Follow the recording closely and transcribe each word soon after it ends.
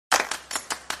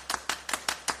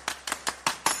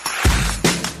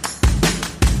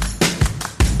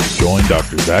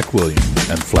Dr. Zach Williams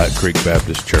and Flat Creek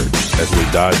Baptist Church as we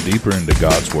dive deeper into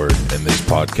God's Word in this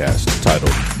podcast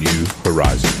titled New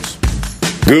Horizons.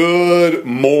 Good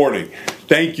morning.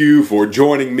 Thank you for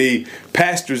joining me,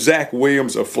 Pastor Zach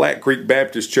Williams of Flat Creek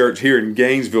Baptist Church here in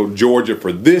Gainesville, Georgia,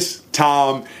 for this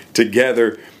time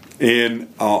together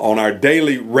on our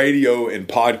daily radio and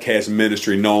podcast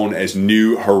ministry known as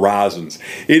New Horizons.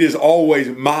 It is always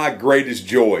my greatest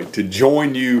joy to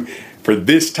join you for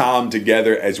this time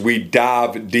together as we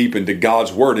dive deep into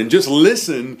God's Word and just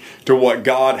listen to what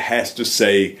God has to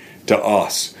say to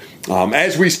us.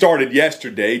 As we started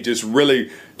yesterday,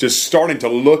 just starting to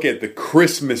look at the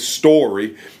Christmas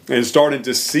story and starting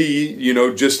to see,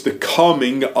 just the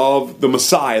coming of the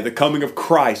Messiah, the coming of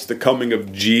Christ, the coming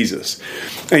of Jesus.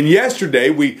 And yesterday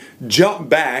we jumped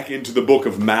back into the book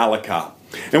of Malachi.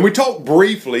 And we talked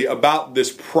briefly about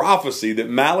this prophecy that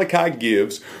Malachi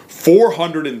gives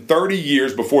 430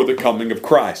 years before the coming of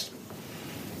Christ.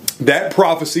 That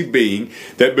prophecy being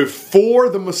that before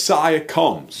the Messiah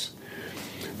comes,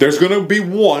 there's going to be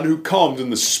one who comes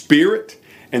in the spirit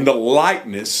and the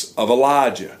likeness of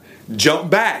Elijah. Jump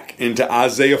back into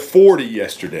Isaiah 40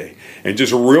 yesterday and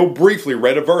just real briefly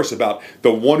read a verse about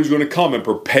the one who's going to come and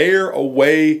prepare a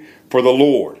way for the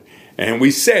Lord. And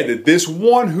we said that this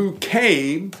one who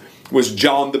came was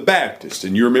John the Baptist.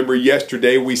 And you remember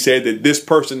yesterday we said that this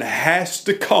person has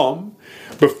to come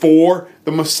before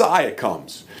the Messiah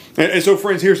comes. And so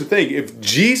friends, here's the thing. If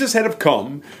Jesus had have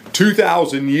come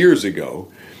 2,000 years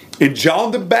ago, and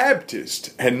John the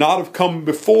Baptist had not have come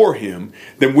before him,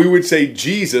 then we would say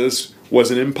Jesus was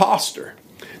an imposter,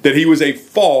 that he was a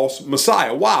false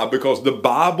Messiah. Why? Because the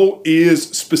Bible is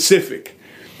specific.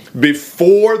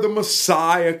 Before the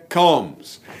Messiah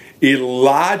comes,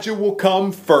 Elijah will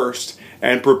come first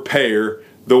and prepare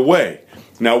the way.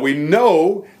 Now we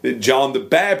know that John the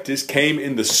Baptist came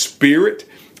in the spirit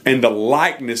and the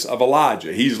likeness of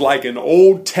Elijah. He's like an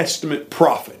Old Testament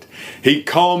prophet. He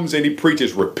comes and he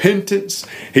preaches repentance.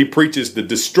 He preaches the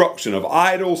destruction of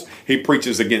idols. He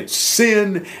preaches against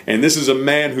sin. And this is a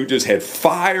man who just had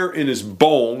fire in his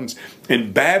bones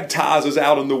and baptizes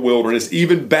out in the wilderness,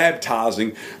 even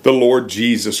baptizing the Lord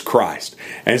Jesus Christ.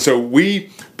 And so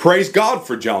we praise God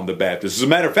for John the Baptist. As a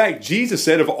matter of fact, Jesus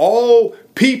said of all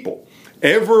people,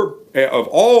 of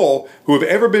all who have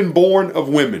ever been born of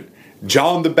women,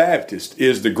 John the Baptist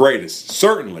is the greatest.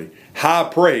 Certainly, high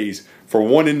praise for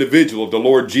one individual. The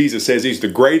Lord Jesus says he's the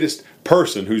greatest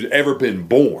person who's ever been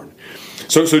born.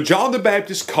 So John the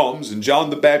Baptist comes, and John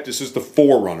the Baptist is the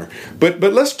forerunner. But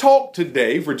let's talk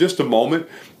today for just a moment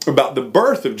about the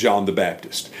birth of John the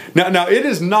Baptist. Now it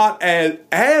is not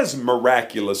as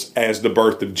miraculous as the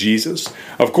birth of Jesus.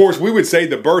 Of course, we would say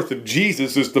the birth of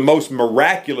Jesus is the most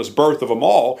miraculous birth of them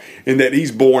all, in that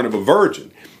he's born of a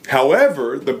virgin.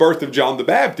 However, the birth of John the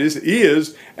Baptist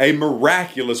is a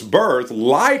miraculous birth,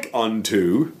 like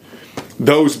unto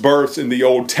those births in the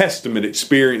Old Testament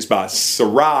experienced by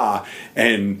Sarah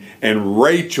and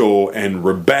Rachel and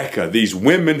Rebekah, these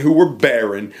women who were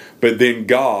barren, but then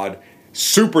God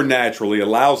supernaturally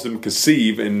allows them to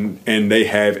conceive and they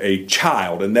have a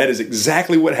child. And that is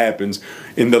exactly what happens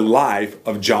in the life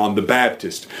of John the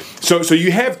Baptist. So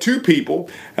you have two people.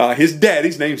 His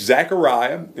daddy's name's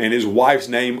Zechariah and his wife's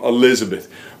name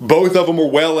Elizabeth. Both of them are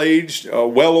well-aged,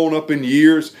 well on up in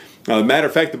years. Matter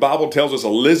of fact, the Bible tells us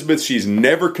Elizabeth, she's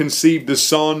never conceived a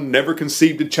son, never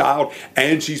conceived a child,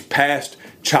 and she's past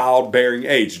childbearing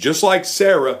age. Just like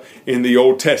Sarah in the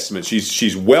Old Testament.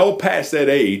 She's well past that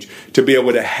age to be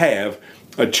able to have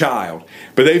a child.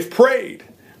 But they've prayed,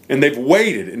 and they've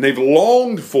waited, and they've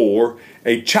longed for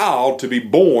a child to be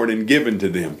born and given to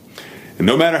them. And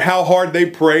no matter how hard they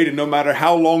prayed, and no matter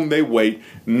how long they wait,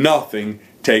 nothing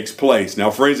takes place. Now,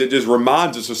 friends, it just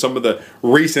reminds us of some of the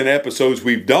recent episodes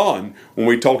we've done when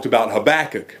we talked about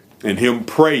Habakkuk and him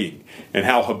praying, and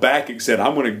how Habakkuk said,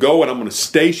 I'm going to go and I'm going to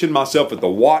station myself at the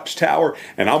watchtower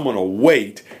and I'm going to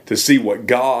wait to see what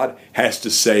God has to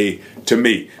say to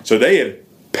me. So they had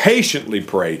patiently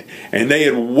prayed and they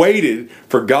had waited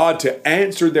for God to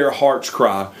answer their heart's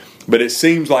cry, but it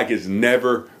seems like it's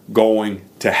never going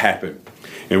to happen.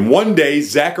 And one day,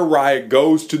 Zechariah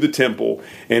goes to the temple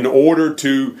in order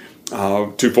to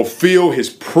fulfill his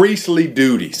priestly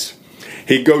duties.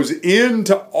 He goes in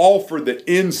to offer the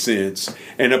incense,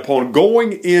 and upon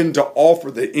going in to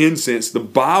offer the incense, the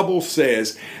Bible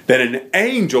says that an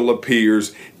angel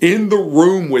appears in the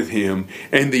room with him,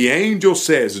 and the angel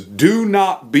says, "Do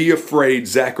not be afraid,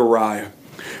 Zechariah,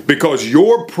 because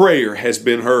your prayer has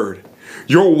been heard.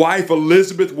 Your wife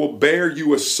Elizabeth will bear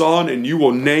you a son, and you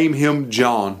will name him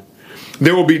John.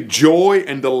 There will be joy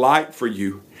and delight for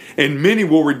you, and many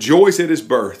will rejoice at his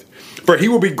birth. For he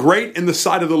will be great in the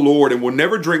sight of the Lord and will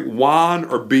never drink wine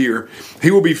or beer.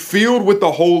 He will be filled with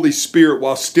the Holy Spirit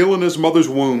while still in his mother's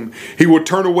womb. He will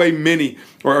turn many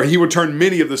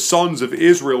of the sons of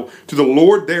Israel to the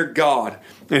Lord their God.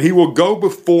 And he will go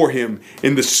before him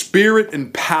in the spirit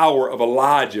and power of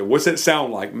Elijah. What's that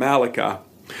sound like? Malachi.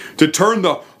 To turn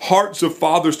the hearts of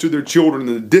fathers to their children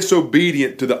and the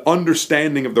disobedient to the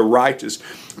understanding of the righteous.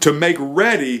 To make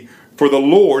ready for the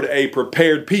Lord a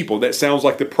prepared people. That sounds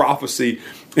like the prophecy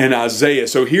in Isaiah.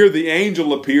 So here the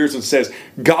angel appears and says,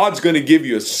 God's going to give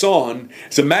you a son.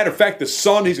 As a matter of fact, the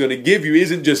son he's going to give you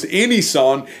isn't just any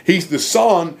son. He's the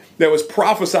son that was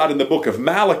prophesied in the book of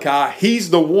Malachi. He's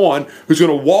the one who's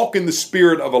going to walk in the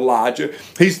spirit of Elijah.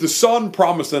 He's the son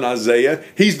promised in Isaiah.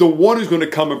 He's the one who's going to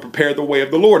come and prepare the way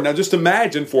of the Lord. Now just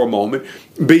imagine for a moment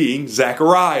being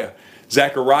Zechariah.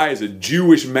 Zechariah is a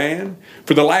Jewish man.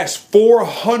 For the last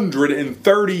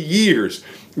 430 years,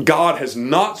 God has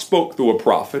not spoke through a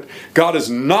prophet. God has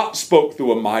not spoke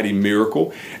through a mighty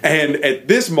miracle. And at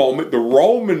this moment, the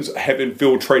Romans have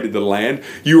infiltrated the land.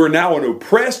 You are now an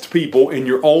oppressed people in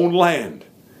your own land.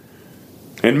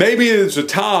 And maybe there's a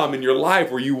time in your life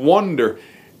where you wonder,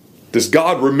 does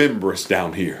God remember us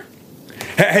down here?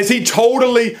 Has he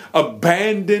totally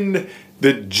abandoned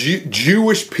the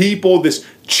Jewish people, this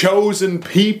chosen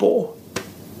people?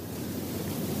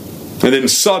 And then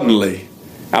suddenly,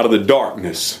 out of the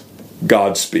darkness,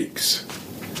 God speaks.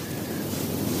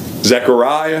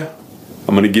 Zechariah,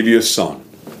 I'm going to give you a son.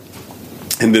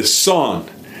 And this son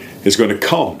is going to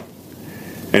come.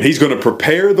 And he's going to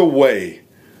prepare the way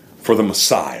for the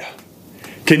Messiah.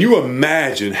 Can you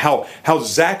imagine how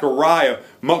Zechariah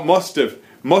must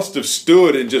have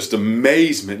stood in just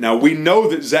amazement? Now we know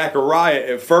that Zechariah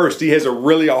at first, he has a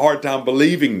hard time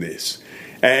believing this.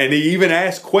 And he even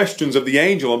asked questions of the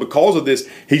angel, and because of this,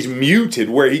 he's muted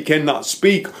where he cannot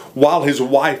speak while his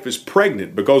wife is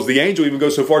pregnant, because the angel even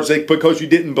goes so far as to say, because you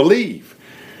didn't believe.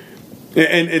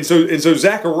 And so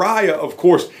Zechariah, of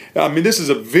course, I mean, this is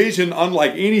a vision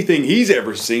unlike anything he's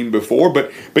ever seen before,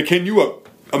 but can you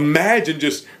imagine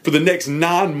just for the next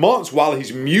 9 months while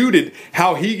he's muted,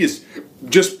 how he is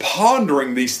just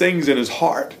pondering these things in his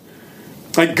heart?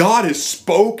 Like, God has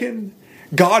spoken,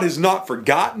 God has not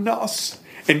forgotten us,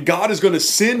 and God is going to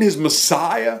send his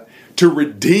Messiah to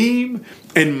redeem,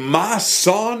 and my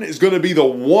son is going to be the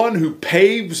one who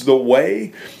paves the way.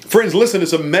 Friends, listen,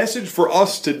 it's a message for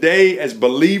us today as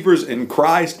believers in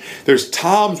Christ. There's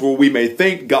times where we may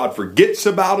think God forgets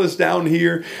about us down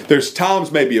here. There's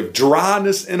times maybe of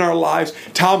dryness in our lives,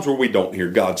 times where we don't hear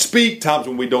God speak, times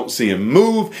when we don't see him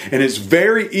move, and it's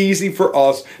very easy for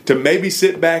us to maybe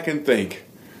sit back and think,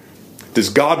 does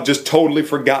God just totally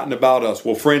forgotten about us?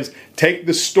 Well, friends, take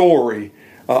the story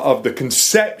of the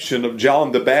conception of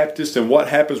John the Baptist and what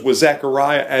happens with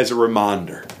Zechariah as a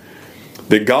reminder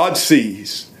that God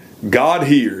sees, God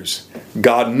hears,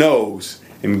 God knows,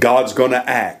 and God's going to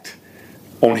act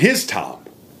on his time,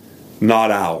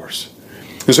 not ours.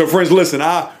 And so, friends, listen,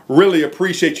 I really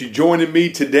appreciate you joining me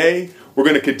today. We're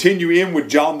going to continue in with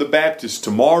John the Baptist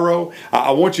tomorrow.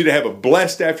 I want you to have a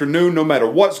blessed afternoon no matter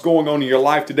what's going on in your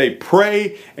life today.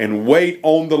 Pray and wait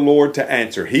on the Lord to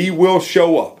answer. He will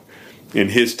show up in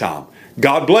his time.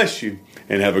 God bless you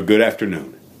and have a good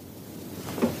afternoon.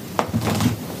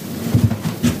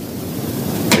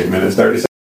 8 minutes, 30 seconds.